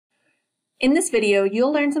In this video,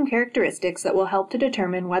 you'll learn some characteristics that will help to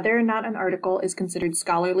determine whether or not an article is considered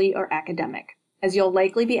scholarly or academic, as you'll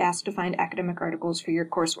likely be asked to find academic articles for your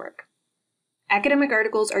coursework. Academic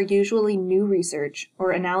articles are usually new research or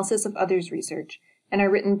analysis of others' research and are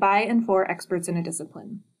written by and for experts in a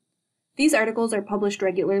discipline. These articles are published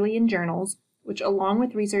regularly in journals, which along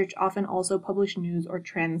with research often also publish news or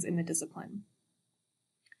trends in the discipline.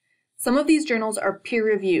 Some of these journals are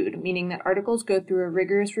peer-reviewed, meaning that articles go through a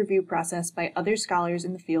rigorous review process by other scholars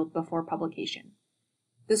in the field before publication.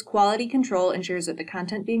 This quality control ensures that the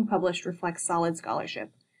content being published reflects solid scholarship.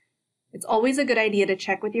 It's always a good idea to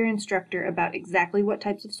check with your instructor about exactly what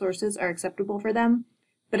types of sources are acceptable for them,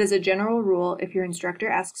 but as a general rule, if your instructor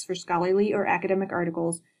asks for scholarly or academic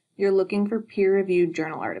articles, you're looking for peer-reviewed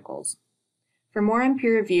journal articles. For more on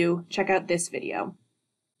peer review, check out this video.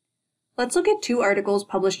 Let's look at two articles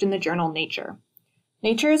published in the journal Nature.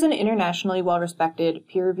 Nature is an internationally well-respected,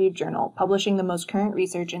 peer-reviewed journal publishing the most current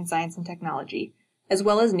research in science and technology, as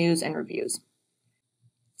well as news and reviews.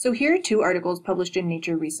 So here are two articles published in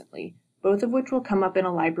Nature recently, both of which will come up in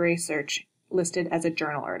a library search listed as a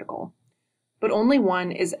journal article. But only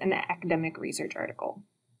one is an academic research article.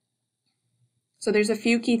 So there's a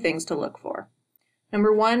few key things to look for.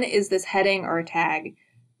 Number one is this heading or tag.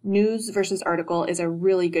 News versus article is a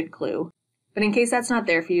really good clue, but in case that's not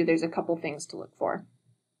there for you, there's a couple things to look for.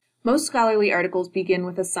 Most scholarly articles begin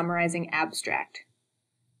with a summarizing abstract.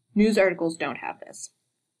 News articles don't have this.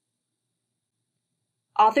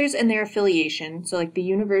 Authors and their affiliation, so like the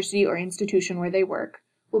university or institution where they work,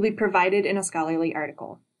 will be provided in a scholarly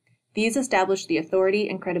article. These establish the authority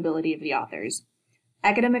and credibility of the authors.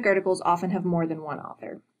 Academic articles often have more than one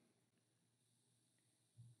author.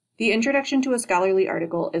 The introduction to a scholarly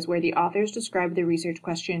article is where the authors describe the research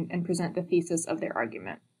question and present the thesis of their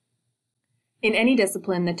argument. In any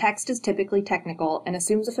discipline, the text is typically technical and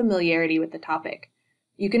assumes a familiarity with the topic.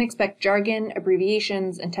 You can expect jargon,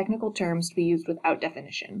 abbreviations, and technical terms to be used without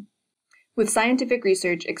definition. With scientific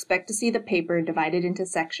research, expect to see the paper divided into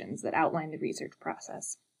sections that outline the research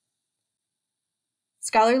process.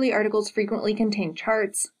 Scholarly articles frequently contain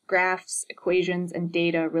charts, graphs, equations, and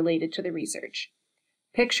data related to the research.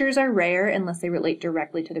 Pictures are rare unless they relate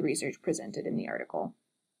directly to the research presented in the article.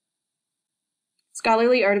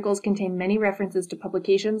 Scholarly articles contain many references to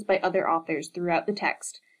publications by other authors throughout the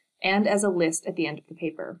text, and as a list at the end of the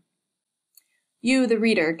paper. You, the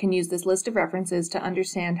reader, can use this list of references to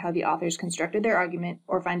understand how the authors constructed their argument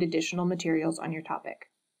or find additional materials on your topic.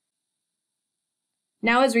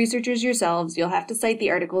 Now, as researchers yourselves, you'll have to cite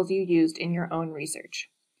the articles you used in your own research.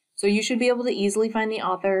 So you should be able to easily find the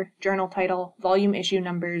author, journal title, volume issue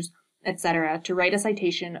numbers, etc. to write a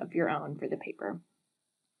citation of your own for the paper.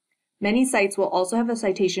 Many sites will also have a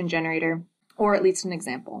citation generator, or at least an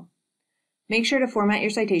example. Make sure to format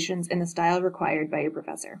your citations in the style required by your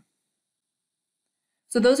professor.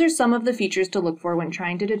 So those are some of the features to look for when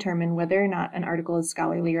trying to determine whether or not an article is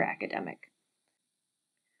scholarly or academic.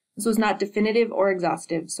 This was not definitive or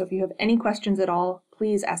exhaustive, so if you have any questions at all,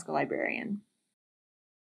 please ask a librarian.